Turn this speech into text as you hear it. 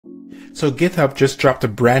So GitHub just dropped a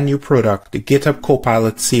brand new product, the GitHub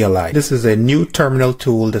Copilot CLI. This is a new terminal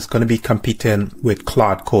tool that's going to be competing with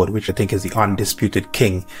Claude Code, which I think is the undisputed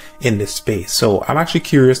king in this space. So I'm actually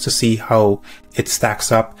curious to see how it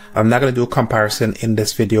stacks up. I'm not going to do a comparison in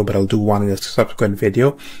this video, but I'll do one in a subsequent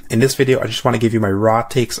video. In this video, I just want to give you my raw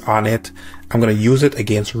takes on it. I'm going to use it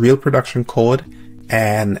against real production code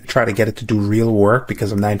and try to get it to do real work,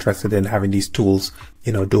 because I'm not interested in having these tools,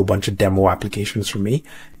 do a bunch of demo applications for me.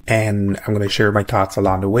 And I'm going to share my thoughts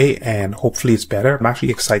along the way, and hopefully it's better. I'm actually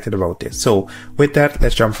excited about this. So with that,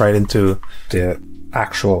 let's jump right into the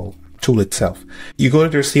actual tool itself. You go to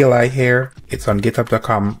their CLI here. It's on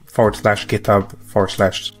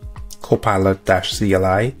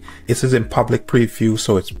github.com/github/copilot-CLI. This is in public preview,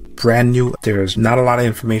 so it's brand new. There's not a lot of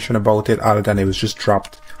information about it other than it was just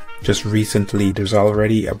dropped just recently. There's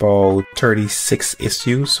already about 36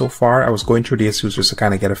 issues so far. I was going through the issues just to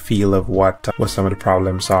kind of get a feel of what some of the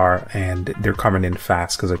problems are, and they're coming in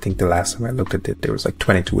fast, because I think the last time I looked at it, there was like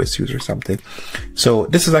 22 issues or something. So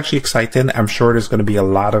this is actually exciting. I'm sure there's going to be a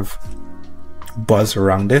lot of buzz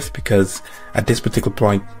around this, because at this particular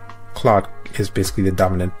point, Claude is basically the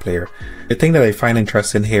dominant player. The thing that I find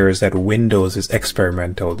interesting here is that Windows is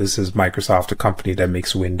experimental. This is Microsoft, the company that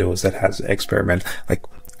makes Windows, that has experiment. Like,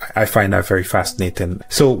 I find that very fascinating.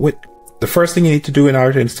 So with the first thing you need to do in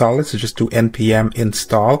order to install this is just do npm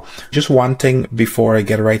install. Just one thing before I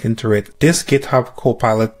get right into it. This GitHub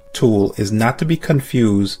Copilot tool is not to be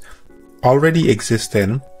confused already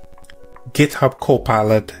existing GitHub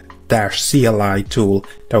Copilot-CLI tool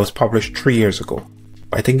that was published 3 years ago.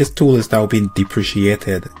 I think this tool is now being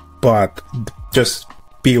depreciated, but just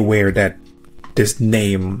be aware that this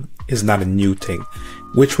name is not a new thing,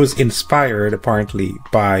 which was inspired apparently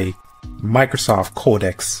by Microsoft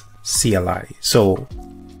Codex CLI. So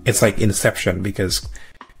it's like Inception, because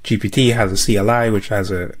GPT has a CLI, which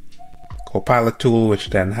has a Copilot tool, which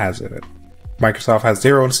then has a Microsoft has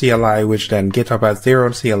their own CLI, which then GitHub has their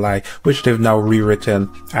own CLI, which they've now rewritten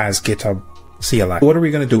as GitHub CLI. What are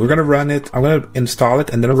we going to do? We're going to run it. I'm going to install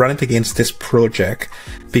it and then run it against this project,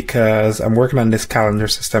 because I'm working on this calendar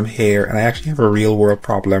system here, and I actually have a real world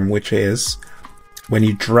problem, which is when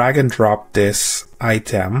you drag and drop this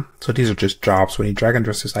item. So these are just jobs. When you drag and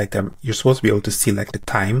drop this item, you're supposed to be able to select the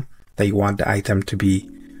time that you want the item to be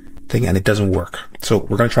thing, and it doesn't work. So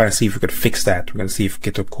we're going to try to see if we could fix that. We're going to see if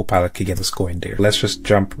GitHub Copilot can get us going there. Let's just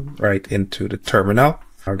jump right into the terminal.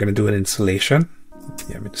 We're going to do an installation.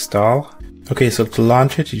 Install. Okay, so to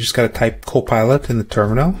launch it, you just got to type Copilot in the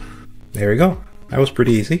terminal. There we go. That was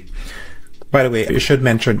pretty easy. By the way, I should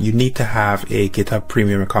mention you need to have a GitHub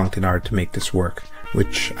Premium account in order to make this work,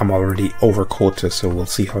 which I'm already over quota, so we'll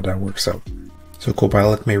see how that works out. So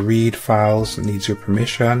Copilot may read files, needs your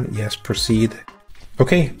permission. Yes, proceed.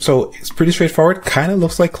 Okay, so it's pretty straightforward. Kind of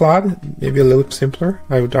looks like Claude, maybe a little simpler,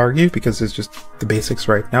 I would argue, because it's just the basics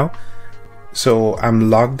right now. So I'm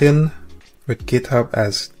logged in with GitHub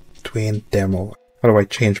as Dwayne Demo. How do I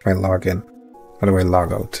change my login? How do I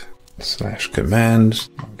log out? /command,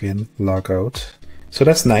 login, log out. So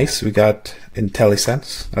that's nice. We got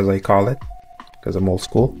IntelliSense, as I call it, because I'm old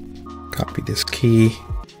school. Copy this key,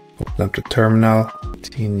 open up the terminal,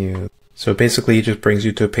 continue. So basically it just brings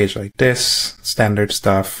you to a page like this, standard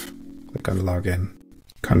stuff. Click on login,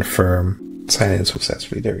 confirm, sign in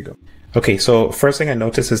successfully. There we go. Okay, so first thing I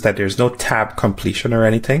notice is that there's no tab completion or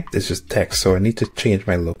anything. It's just text. So I need to change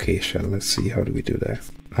my location. Let's see, how do we do that?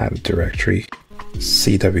 Add a directory,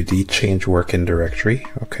 CWD, change working directory.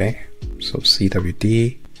 Okay, so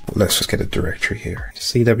CWD, let's just get a directory here.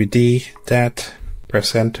 CWD, that,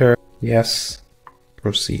 press enter. Yes,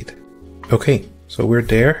 proceed. Okay, so we're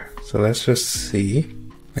there. So let's just see.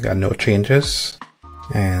 I got no changes.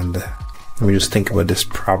 And let me just think about this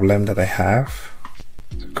problem that I have.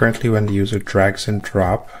 So currently when the user drags and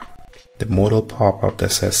drop, the modal pop-up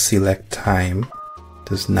that says select time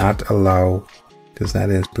does not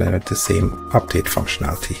implement the same update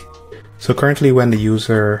functionality. So currently when the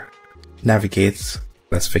user navigates,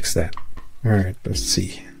 let's fix that. All right, let's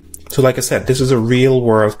see. So like I said, this is a real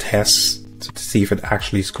world test to see if it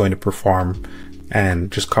actually is going to perform,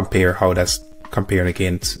 and just compare how that's compared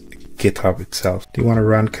against GitHub itself. Do you want to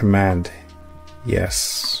run command?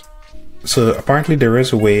 Yes. So apparently there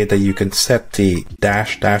is a way that you can set the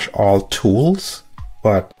 -- all tools,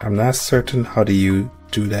 but I'm not certain how do you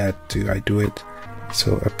do that. Do I do it?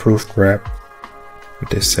 So approved grep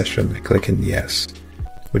for this session, I click in yes.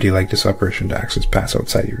 Would you like this operation to access paths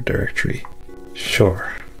outside your directory?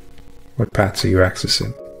 Sure. What paths are you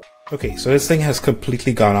accessing? Okay, so this thing has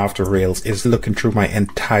completely gone off the rails. It's looking through my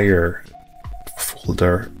entire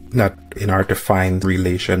folder, not in order to find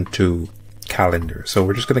relation to calendar. So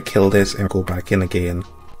we're just going to kill this and go back in again.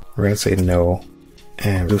 We're going to say no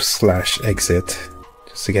and do /exit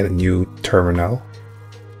just to get a new terminal.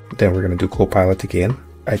 Then we're going to do Copilot again.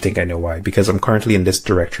 I think I know why, because I'm currently in this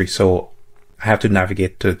directory. So I have to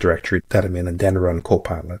navigate to the directory that I'm in and then run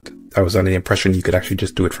Copilot. I was under the impression you could actually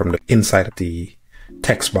just do it from the inside of the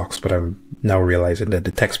text box, but I'm now realizing that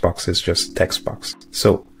the text box is just text box.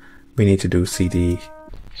 So we need to do CD.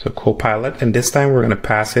 So Copilot, and this time we're going to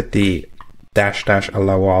pass it the --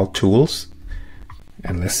 allow all tools.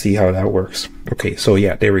 And let's see how that works. Okay, so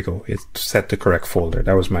yeah, there we go. It set the correct folder.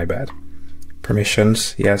 That was my bad.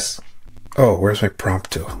 Permissions, yes. Oh, where's my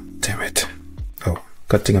prompt to? Damn it. Oh,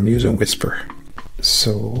 good thing I'm using Whisper.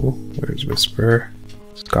 So, where's Whisper?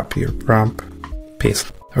 Let's copy your prompt,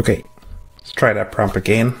 paste. Okay, let's try that prompt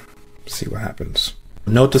again. See what happens.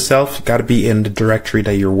 Note to self, you gotta be in the directory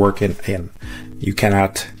that you're working in. You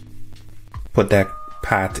cannot put that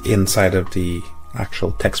path inside of the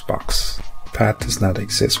actual text box. Path does not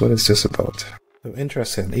exist. What is this about? So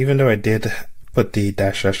interesting. Even though I did put the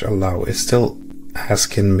 -- allow, it's still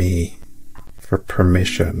asking me for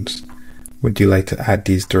permissions. Would you like to add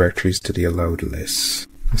these directories to the allowed list?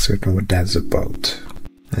 I'm certain what that's about.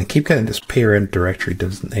 And I keep getting this parent directory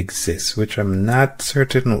doesn't exist, which I'm not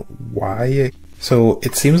certain why. So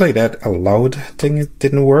it seems like that allowed thing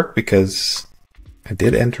didn't work because I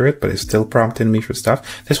did enter it, but it's still prompting me for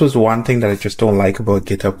stuff. This was one thing that I just don't like about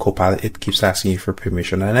GitHub Copilot. It keeps asking you for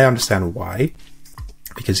permission, and I understand why,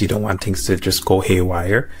 because you don't want things to just go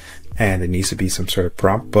haywire, and it needs to be some sort of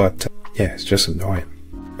prompt, but yeah, it's just annoying.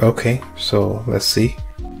 Okay, so let's see.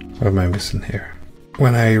 What am I missing here?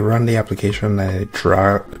 When I run the application, I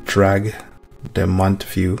drag the month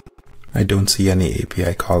view. I don't see any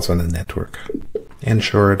API calls on the network.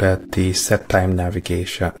 Ensure that the set time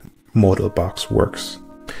navigation modal box works.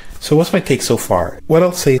 So what's my take so far? What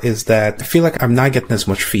I'll say is that I feel like I'm not getting as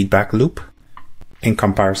much feedback loop in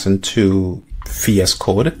comparison to VS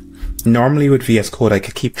Code. Normally with VS Code, I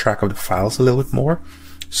could keep track of the files a little bit more.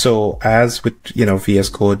 So as with, VS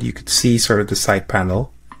Code, you could see sort of the side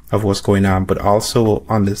panel of what's going on, but also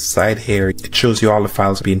on the side here, it shows you all the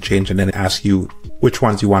files being changed and then it asks you which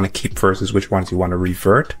ones you want to keep versus which ones you want to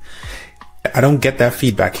revert. I don't get that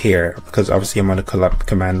feedback here because obviously I'm on the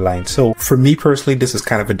command line. So for me personally, this is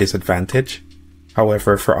kind of a disadvantage.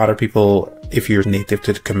 However, for other people, if you're native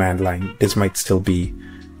to the command line, this might still be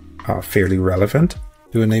fairly relevant.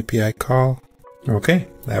 Do an API call. Okay,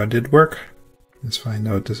 that did work. Let's find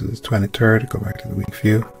out this is the 23rd. Go back to the week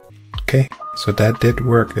view. Okay, so that did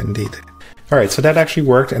work indeed. All right, so that actually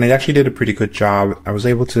worked and it actually did a pretty good job. I was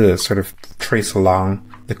able to sort of trace along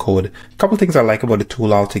the code. A couple of things I like about the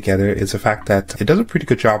tool altogether is the fact that it does a pretty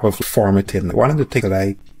good job of formatting. One of the things that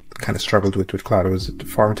I kind of struggled with Cloud was the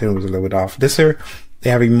formatting was a little bit off. This here, they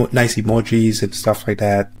have nice emojis and stuff like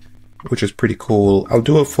that, which is pretty cool. I'll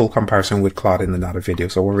do a full comparison with Cloud in another video,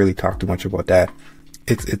 so I won't really talk too much about that.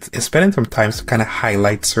 It's spending some time to kind of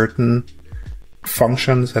highlight certain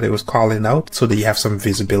functions that it was calling out so that you have some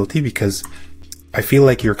visibility, because I feel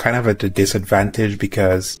like you're kind of at a disadvantage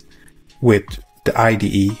because with the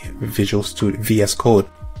IDE, Visual Studio, VS Code,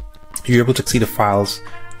 you're able to see the files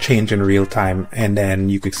change in real time and then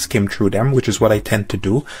you could skim through them, which is what I tend to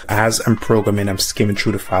do. As I'm programming, I'm skimming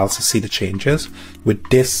through the files to see the changes. With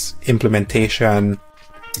this implementation,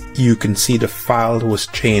 you can see the file was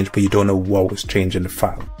changed, but you don't know what was changed in the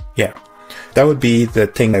file. Yeah. That would be the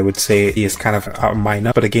thing I would say is kind of a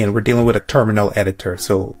minor. But again, we're dealing with a terminal editor.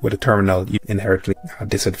 So with a terminal, you inherently have a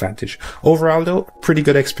disadvantage. Overall though, pretty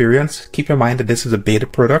good experience. Keep in mind that this is a beta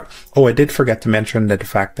product. Oh, I did forget to mention that the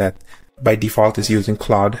fact that by default is using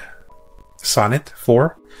Claude Sonnet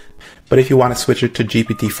 4. But if you want to switch it to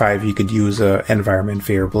GPT-5, you could use an environment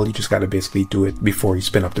variable. You just got to basically do it before you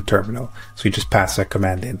spin up the terminal. So you just pass that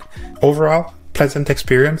command in. Overall, pleasant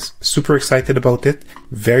experience. Super excited about it.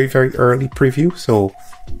 Very, very early preview. So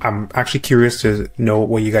I'm actually curious to know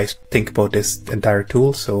what you guys think about this entire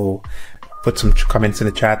tool. So put some comments in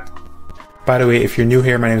the chat. By the way, if you're new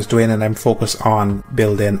here, my name is Dwayne and I'm focused on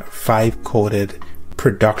building vibe-coded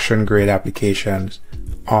production grade applications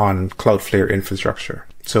on Cloudflare infrastructure.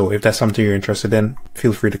 So if that's something you're interested in,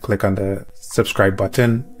 feel free to click on the subscribe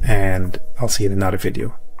button and I'll see you in another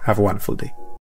video. Have a wonderful day.